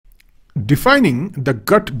Defining the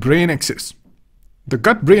gut-brain axis. The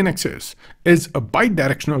gut-brain axis is a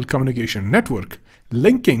bidirectional communication network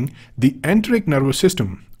linking the enteric nervous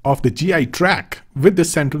system of the GI tract with the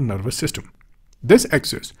central nervous system. This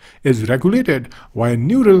axis is regulated via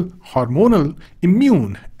neural, hormonal,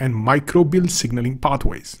 immune, and microbial signaling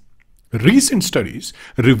pathways. Recent studies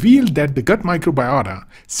reveal that the gut microbiota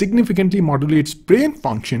significantly modulates brain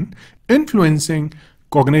function, influencing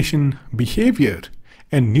cognition, behavior,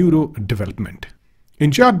 and neurodevelopment.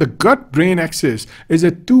 In short, the gut-brain axis is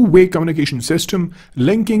a two-way communication system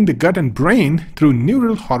linking the gut and brain through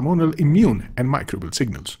neural, hormonal, immune, and microbial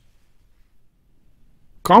signals.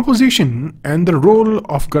 Composition and the role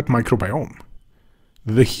of gut microbiome.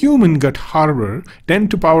 The human gut harbors 10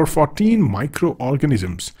 to the power 14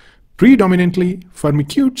 microorganisms, predominantly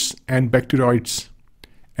firmicutes and bacteroids,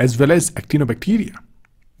 as well as actinobacteria.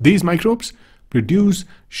 These microbes produce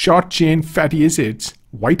short-chain fatty acids,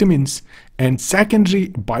 vitamins, and secondary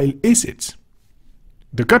bile acids.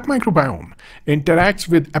 The gut microbiome interacts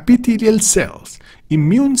with epithelial cells,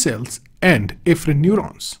 immune cells, and efferent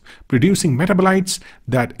neurons, producing metabolites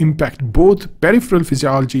that impact both peripheral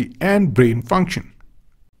physiology and brain function.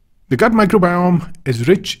 The gut microbiome is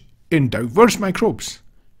rich in diverse microbes,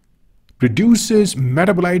 produces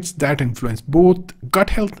metabolites that influence both gut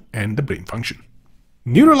health and the brain function.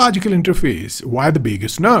 Neurological interface via the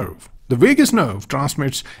vagus nerve. The vagus nerve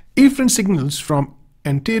transmits efferent signals from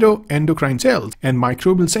enteroendocrine cells and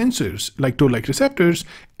microbial sensors like toll-like receptors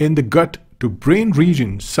in the gut to brain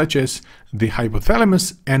regions such as the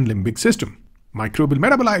hypothalamus and limbic system. Microbial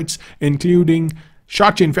metabolites, including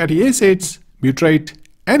short-chain fatty acids, butyrate,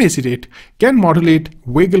 and acetate, can modulate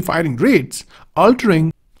vagal firing rates,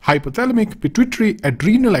 altering hypothalamic pituitary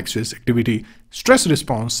adrenal axis activity, stress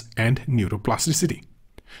response, and neuroplasticity.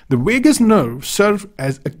 The vagus nerve serves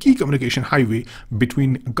as a key communication highway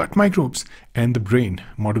between gut microbes and the brain,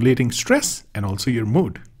 modulating stress and also your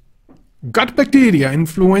mood. Gut bacteria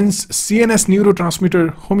influence CNS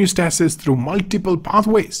neurotransmitter homeostasis through multiple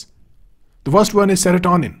pathways. The first one is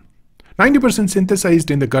serotonin, 90% synthesized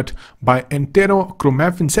in the gut by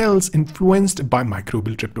enterochromaffin cells influenced by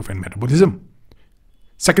microbial tryptophan metabolism.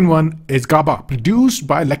 Second one is GABA, produced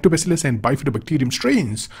by lactobacillus and bifidobacterium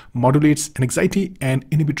strains, modulates anxiety and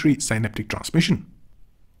inhibitory synaptic transmission.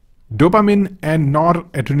 Dopamine and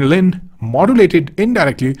noradrenaline, modulated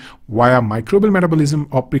indirectly via microbial metabolism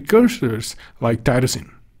of precursors like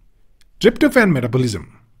tyrosine. Tryptophan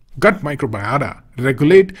metabolism. Gut microbiota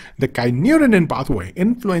regulate the kynurenine pathway,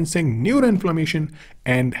 influencing neuroinflammation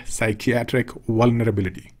and psychiatric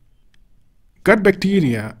vulnerability. Gut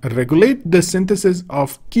bacteria regulate the synthesis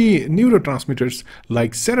of key neurotransmitters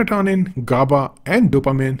like serotonin, GABA, and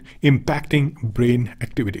dopamine, impacting brain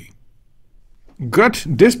activity. Gut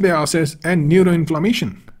dysbiosis and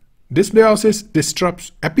neuroinflammation. Dysbiosis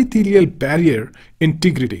disrupts epithelial barrier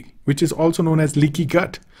integrity, which is also known as leaky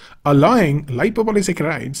gut, allowing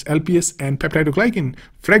lipopolysaccharides, LPS, and peptidoglycan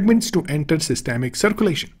fragments to enter systemic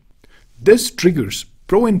circulation. This triggers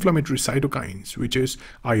pro-inflammatory cytokines, which is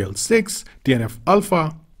IL-6,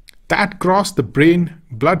 TNF-alpha, that cross the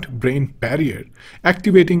blood-brain barrier,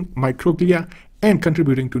 activating microglia and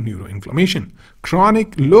contributing to neuroinflammation.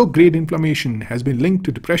 Chronic low-grade inflammation has been linked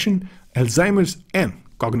to depression, Alzheimer's, and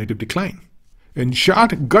cognitive decline. In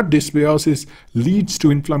short, gut dysbiosis leads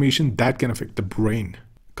to inflammation that can affect the brain,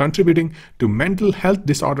 contributing to mental health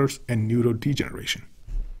disorders and neurodegeneration.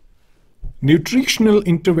 Nutritional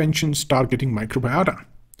interventions targeting microbiota.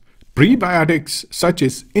 Prebiotics such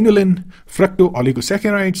as inulin,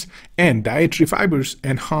 fructooligosaccharides, and dietary fibers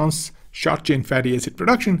enhance short-chain fatty acid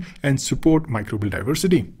production and support microbial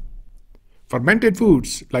diversity. Fermented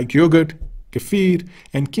foods like yogurt, kefir,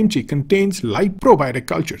 and kimchi contains light probiotic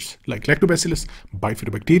cultures like lactobacillus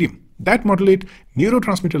bifidobacterium that modulate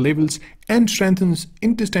neurotransmitter levels and strengthens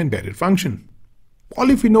intestine barrier function.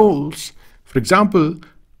 Polyphenols, for example,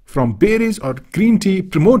 from berries or green tea,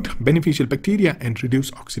 promote beneficial bacteria and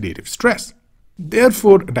reduce oxidative stress.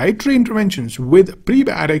 Therefore, dietary interventions with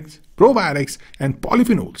prebiotics, probiotics, and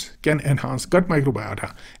polyphenols can enhance gut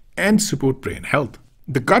microbiota and support brain health.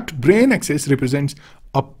 The gut-brain axis represents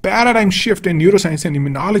a paradigm shift in neuroscience and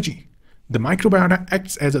immunology. The microbiota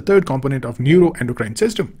acts as a third component of neuroendocrine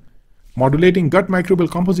system. Modulating gut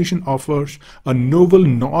microbial composition offers a novel,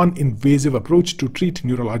 non-invasive approach to treat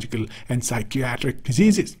neurological and psychiatric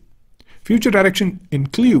diseases. Future directions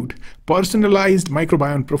include personalized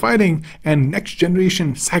microbiome profiling and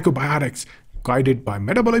next-generation psychobiotics guided by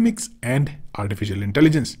metabolomics and artificial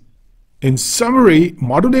intelligence. In summary,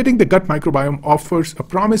 modulating the gut microbiome offers a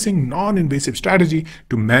promising non-invasive strategy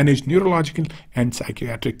to manage neurological and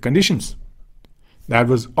psychiatric conditions. That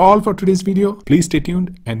was all for today's video. Please stay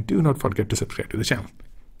tuned and do not forget to subscribe to the channel.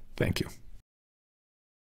 Thank you.